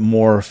little bit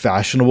more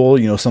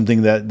fashionable,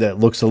 something that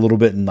looks a little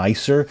bit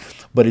nicer,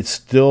 but it's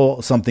still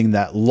something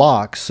that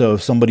locks. So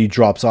if somebody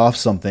drops off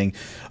something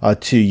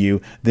to you,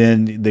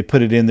 then they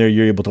put it in there,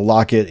 you're able to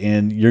lock it,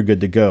 and you're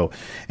good to go.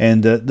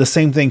 And the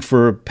same thing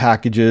for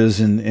packages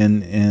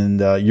and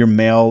your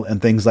mail and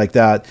things like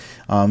that.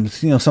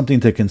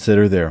 Something to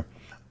consider there.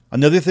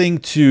 Another thing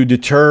to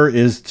deter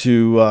is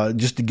to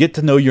just to get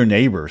to know your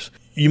neighbors.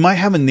 You might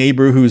have a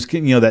neighbor who's,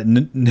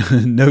 that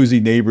nosy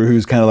neighbor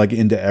who's kind of like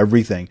into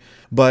everything,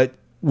 but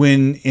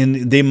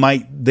they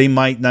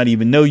might not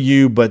even know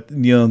you, but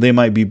they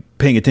might be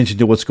paying attention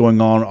to what's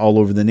going on all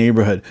over the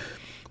neighborhood.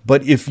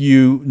 But if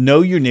you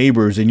know your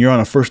neighbors and you're on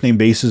a first name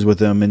basis with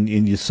them, and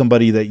you're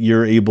somebody that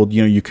you're able,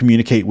 you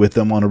communicate with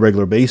them on a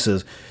regular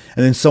basis,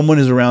 and then someone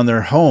is around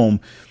their home,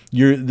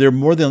 they're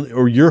more than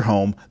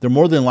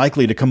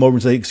likely to come over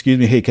and say, "Excuse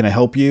me, hey, can I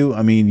help you?"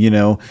 I mean,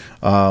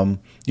 and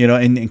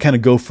kind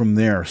of go from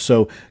there.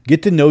 So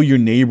get to know your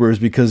neighbors,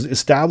 because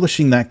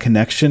establishing that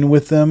connection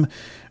with them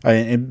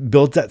and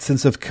builds that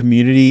sense of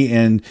community,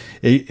 and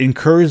it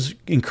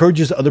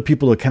encourages other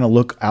people to kind of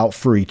look out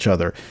for each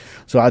other.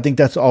 So I think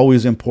that's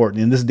always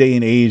important in this day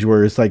and age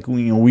where it's like,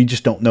 we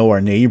just don't know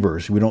our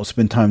neighbors. We don't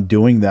spend time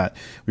doing that.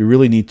 We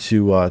really need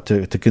to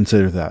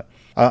consider that.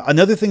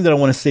 Another thing that I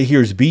want to say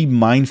here is be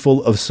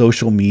mindful of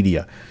social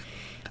media.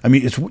 I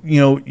mean, it's,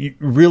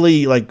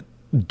 really, like,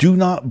 do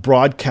not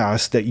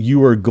broadcast that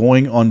you are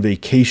going on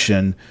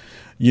vacation,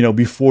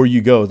 before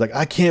you go. It's like,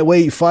 I can't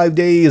wait 5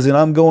 days and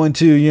I'm going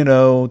to,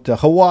 to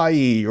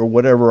Hawaii or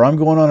whatever. I'm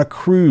going on a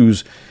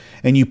cruise.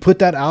 And you put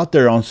that out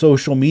there on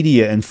social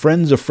media, and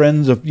friends of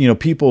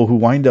people who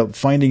wind up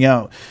finding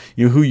out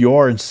who you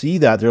are and see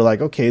that, they're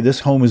like, okay,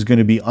 this home is going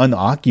to be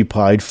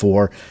unoccupied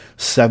for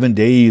 7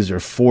 days or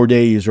 4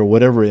 days or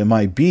whatever it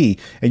might be.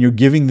 And you're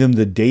giving them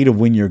the date of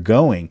when you're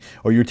going,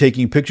 or you're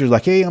taking pictures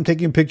like, hey, I'm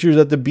taking pictures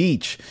at the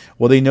beach.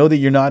 Well, they know that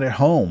you're not at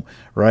home,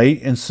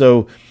 right? And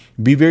so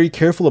be very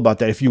careful about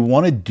that. If you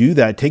want to do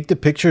that, take the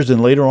pictures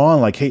and later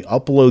on, like, hey,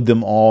 upload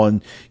them all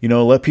and,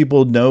 let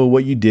people know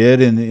what you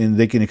did, and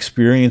they can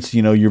experience,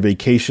 your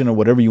vacation or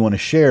whatever you want to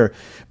share,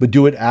 but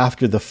do it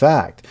after the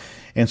fact.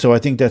 And so I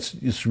think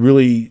it's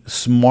really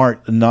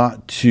smart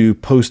not to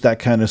post that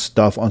kind of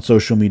stuff on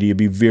social media.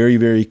 Be very,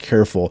 very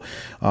careful.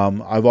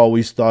 I've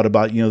always thought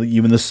about,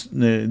 even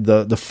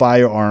the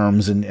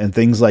firearms and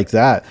things like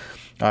that.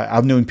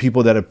 I've known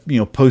people that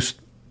have, post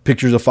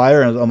pictures of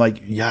fire, and I'm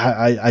like,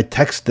 yeah, I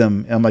text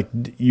them, and I'm like,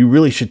 you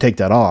really should take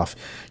that off.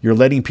 You're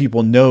letting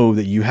people know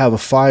that you have a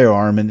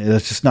firearm, and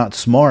that's just not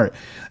smart.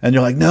 And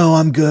you're like, no,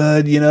 I'm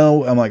good,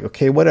 I'm like,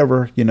 okay,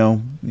 whatever,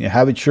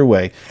 have it your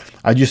way.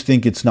 I just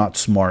think it's not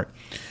smart.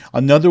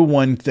 Another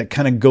one that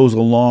kind of goes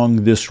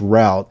along this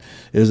route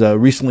is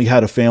recently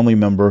had a family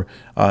member,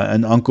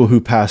 an uncle who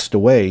passed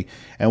away.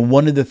 And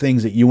one of the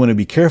things that you want to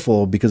be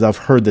careful of, because I've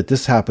heard that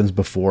this happens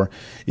before,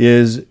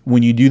 is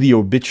when you do the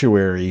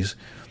obituaries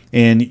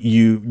and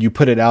you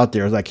put it out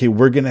there, like, hey,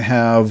 we're going to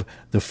have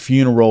the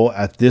funeral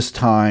at this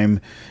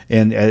time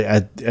and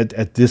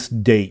at this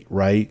date,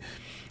 right?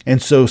 And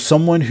so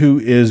someone who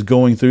is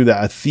going through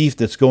that, a thief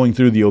that's going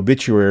through the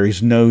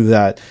obituaries, know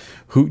that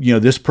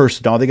this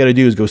person, all they got to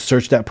do is go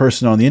search that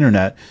person on the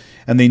internet,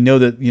 and they know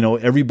that,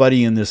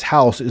 everybody in this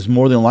house is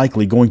more than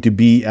likely going to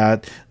be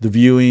at the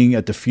viewing,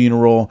 at the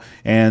funeral,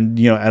 and,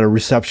 at a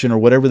reception or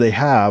whatever they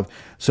have.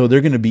 So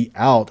they're going to be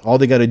out. All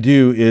they got to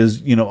do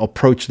is,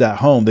 approach that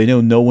home. They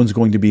know no one's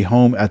going to be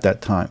home at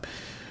that time.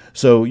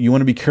 So you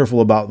want to be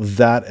careful about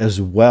that as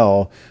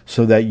well,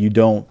 so that you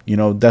don't,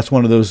 that's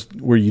one of those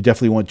where you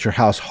definitely want your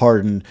house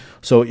hardened.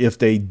 So if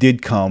they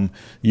did come,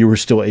 you were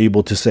still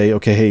able to say,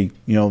 okay, hey,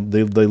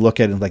 they look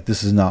at it like,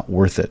 this is not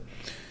worth it.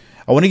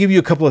 I want to give you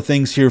a couple of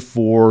things here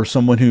for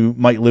someone who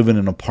might live in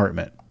an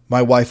apartment.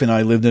 My wife and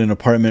I lived in an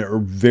apartment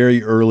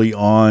very early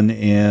on,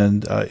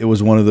 and it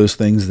was one of those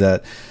things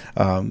that,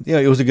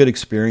 it was a good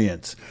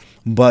experience.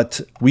 But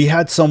we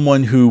had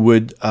someone who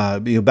would,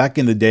 back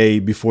in the day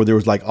before there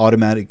was like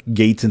automatic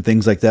gates and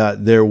things like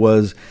that, there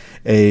was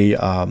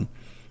I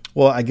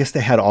guess they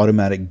had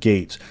automatic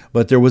gates,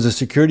 but there was a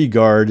security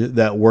guard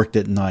that worked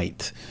at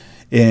night.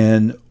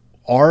 And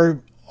our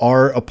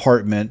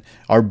apartment,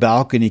 our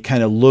balcony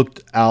kind of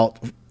looked out,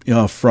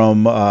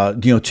 from,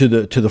 to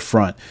the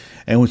front.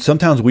 And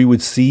sometimes we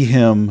would see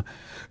him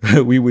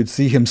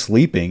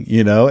sleeping,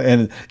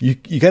 and you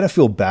kind of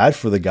feel bad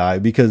for the guy,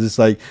 because it's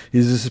like,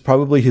 this is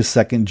probably his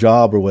second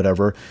job or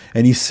whatever.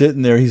 And he's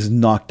sitting there, he's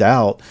knocked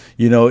out,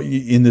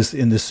 in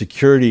this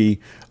security,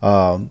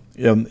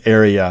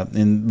 area,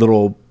 in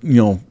little,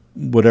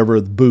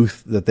 whatever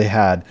booth that they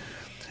had.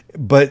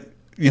 But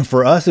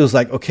for us, it was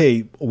like,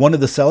 okay, one of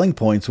the selling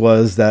points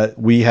was that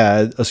we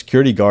had a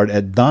security guard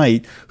at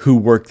night who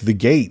worked the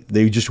gate.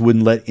 They just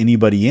wouldn't let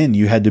anybody in.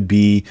 You had to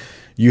be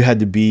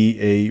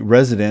a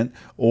resident,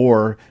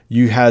 or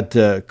you had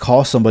to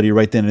call somebody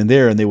right then and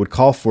there, and they would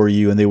call for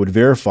you and they would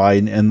verify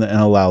and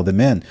allow them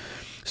in.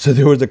 So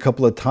there was a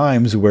couple of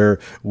times where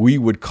we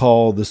would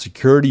call the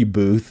security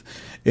booth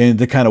and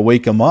to kind of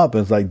wake them up.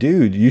 And it's like,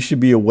 dude, you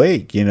should be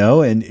awake,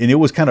 and it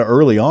was kind of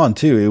early on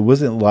too. It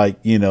wasn't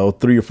like,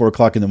 3 or 4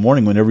 o'clock in the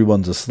morning when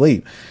everyone's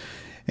asleep.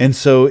 And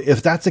so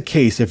if that's the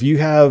case, if you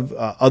have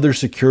other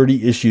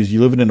security issues, you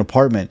live in an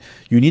apartment,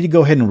 you need to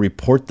go ahead and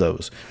report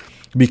those,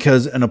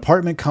 because an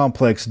apartment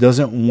complex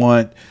doesn't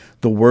want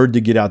the word to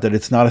get out that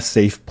it's not a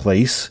safe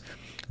place.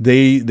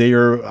 They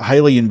are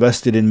highly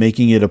invested in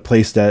making it a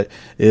place that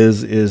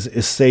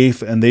is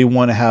safe, and they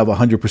want to have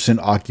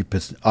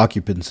 100%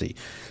 occupancy.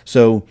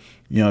 So,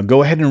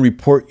 go ahead and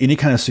report any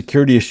kind of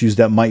security issues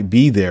that might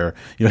be there.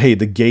 Hey,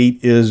 the gate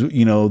is,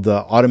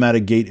 the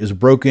automatic gate is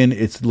broken.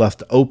 It's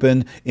left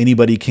open.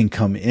 Anybody can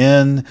come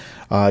in.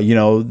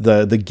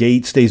 The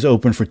gate stays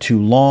open for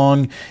too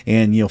long,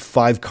 and,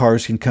 5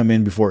 cars can come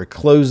in before it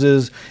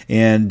closes,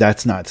 and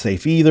that's not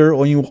safe either.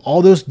 Or,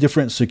 all those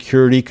different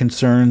security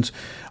concerns,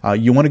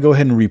 you want to go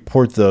ahead and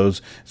report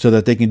those so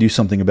that they can do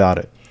something about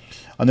it.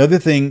 Another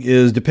thing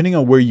is, depending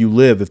on where you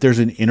live, if there's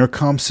an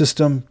intercom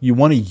system, you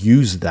want to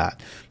use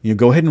that.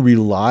 Go ahead and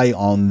rely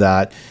on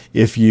that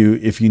if you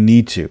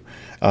need to.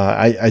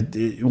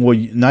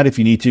 Not if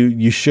you need to,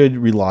 you should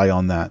rely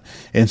on that.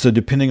 And so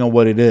depending on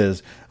what it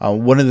is,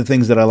 one of the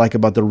things that I like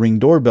about the Ring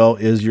doorbell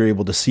is you're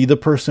able to see the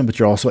person, but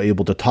you're also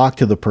able to talk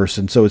to the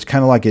person. So it's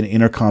kind of like an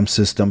intercom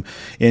system.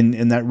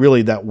 And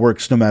that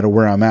works no matter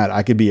where I'm at.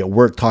 I could be at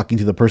work talking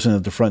to the person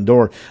at the front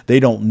door. They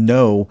don't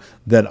know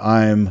that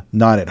I'm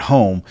not at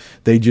home.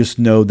 They just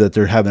know that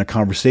they're having a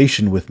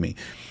conversation with me.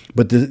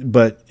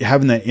 But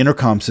having that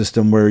intercom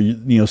system where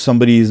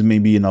somebody's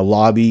maybe in a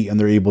lobby and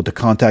they're able to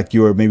contact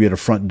you, or maybe at a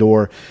front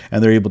door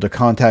and they're able to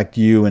contact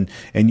you, and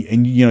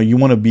you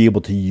want to be able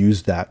to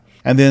use that.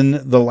 And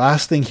then the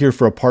last thing here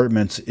for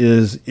apartments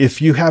is,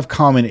 if you have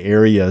common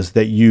areas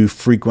that you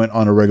frequent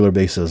on a regular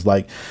basis,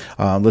 like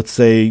let's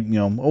say,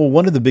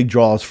 one of the big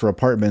draws for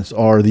apartments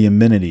are the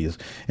amenities.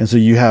 And so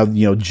you have,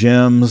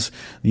 gyms,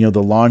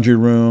 the laundry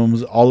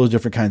rooms, all those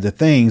different kinds of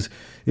things.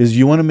 Is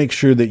you want to make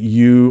sure that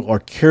you are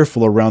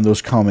careful around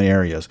those common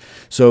areas.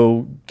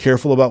 So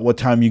careful about what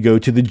time you go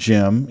to the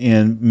gym,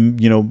 and,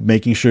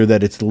 making sure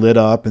that it's lit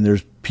up and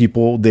there's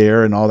people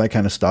there and all that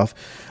kind of stuff.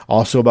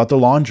 Also about the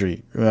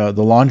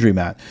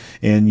laundromat,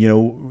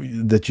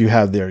 and, that you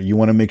have there. You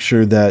want to make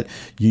sure that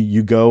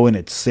you go and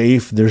it's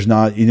safe. There's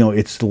not,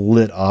 it's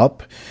lit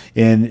up,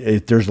 and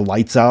if there's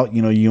lights out,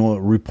 you want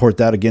to report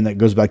that. Again, that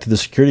goes back to the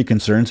security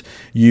concerns.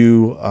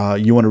 You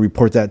want to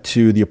report that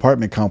to the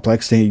apartment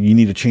complex, saying you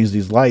need to change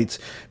these lights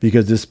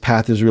because this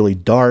path is really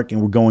dark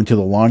and we're going to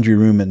the laundry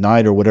room at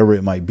night or whatever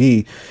it might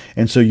be.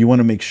 And so you want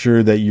to make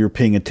sure that you're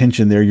paying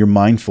attention there, you're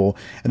mindful.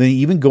 And then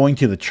even going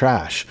to the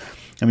trash.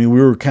 I mean,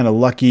 we were kind of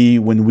lucky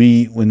when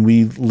we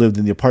lived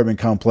in the apartment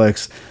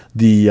complex.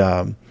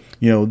 The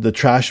the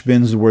trash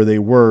bins where they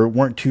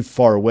weren't too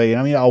far away.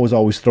 I mean, I was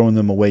always throwing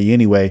them away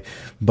anyway,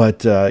 but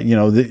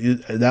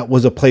that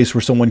was a place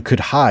where someone could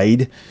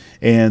hide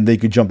and they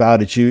could jump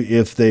out at you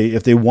if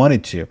they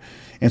wanted to.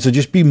 And so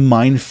just be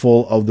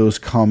mindful of those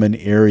common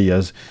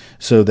areas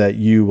so that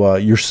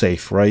you're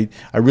safe, right?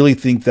 I really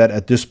think that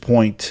at this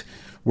point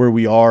where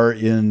we are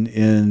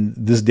in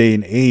this day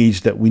and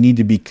age, that we need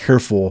to be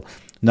careful,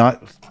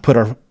 not put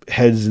our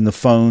heads in the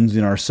phones,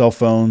 in our cell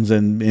phones,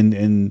 and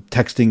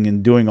texting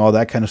and doing all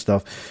that kind of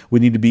stuff.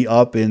 We need to be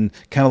up and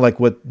kind of like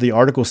what the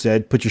article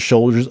said, put your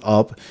shoulders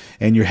up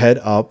and your head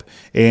up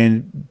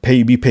and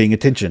be paying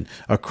attention.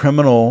 A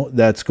criminal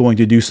that's going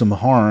to do some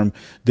harm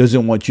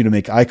doesn't want you to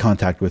make eye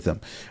contact with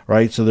them,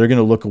 right? So they're going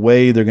to look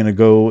away. They're going to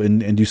go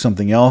and do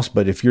something else.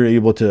 But if you're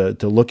able to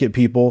look at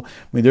people,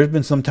 I mean, there's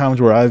been some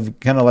times where I've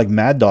kind of like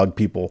mad dog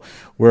people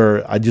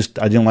where I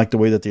didn't like the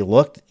way that they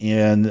looked,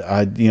 and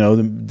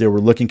they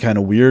were looking kind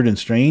of weird and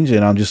strange,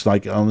 and I'm just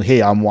like,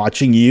 hey, I'm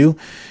watching you,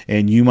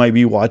 and you might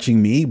be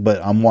watching me,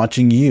 but I'm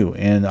watching you,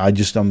 and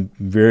I'm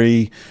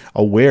very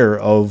aware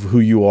of who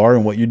you are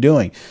and what you're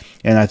doing,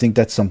 and I think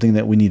that's something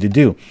that we need to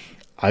do.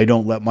 I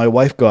don't let my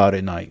wife go out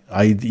at night.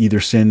 I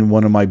either send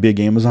one of my big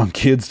Amazon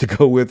kids to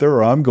go with her,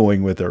 or I'm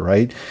going with her,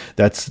 right?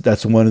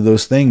 That's one of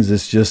those things.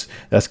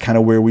 That's kind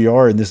of where we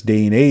are in this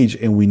day and age,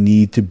 and we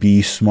need to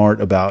be smart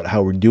about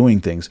how we're doing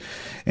things.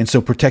 And so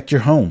protect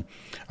your home.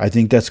 I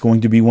think that's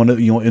going to be one of,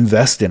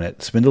 invest in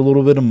it. Spend a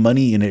little bit of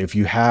money in it. If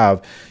you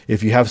have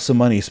some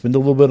money, spend a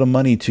little bit of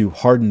money to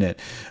harden it.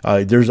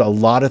 There's a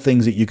lot of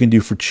things that you can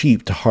do for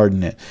cheap to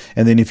harden it.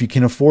 And then if you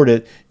can afford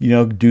it,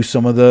 do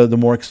some of the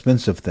more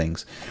expensive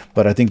things.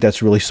 But I think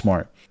that's really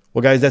smart.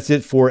 Well, guys, that's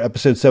it for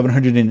episode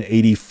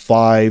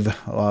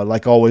 785.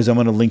 Like always, I'm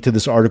going to link to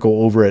this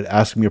article over at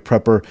Ask Me a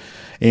Prepper,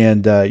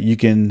 and you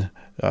can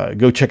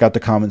go check out the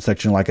comment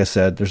section. Like I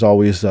said, there's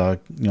always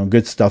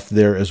good stuff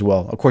there as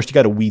well. Of course, you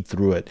got to weed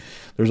through it.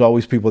 There's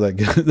always people that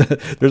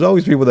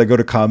go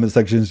to comment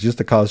sections just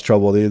to cause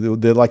trouble.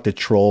 They like to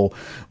troll,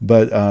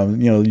 but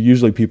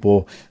usually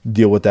people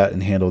deal with that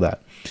and handle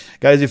that.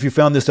 Guys, if you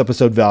found this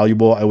episode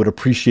valuable, I would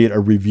appreciate a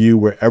review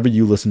wherever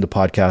you listen to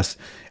podcasts.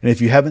 And if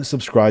you haven't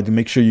subscribed,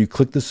 make sure you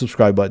click the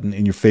subscribe button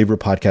in your favorite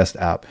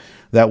podcast app.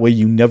 That way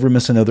you never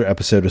miss another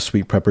episode of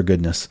Sweet Prepper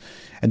Goodness.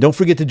 And don't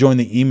forget to join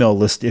the email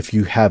list if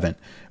you haven't.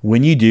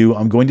 When you do,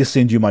 I'm going to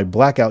send you my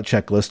blackout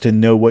checklist to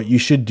know what you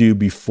should do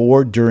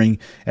before, during,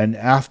 and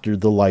after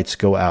the lights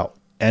go out.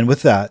 And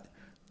with that,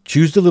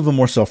 choose to live a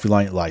more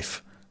self-reliant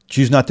life.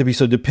 Choose not to be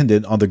so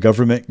dependent on the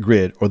government,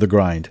 grid, or the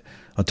grind.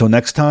 Until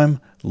next time,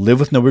 live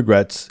with no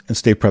regrets and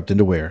stay prepped and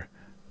aware.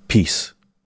 Peace.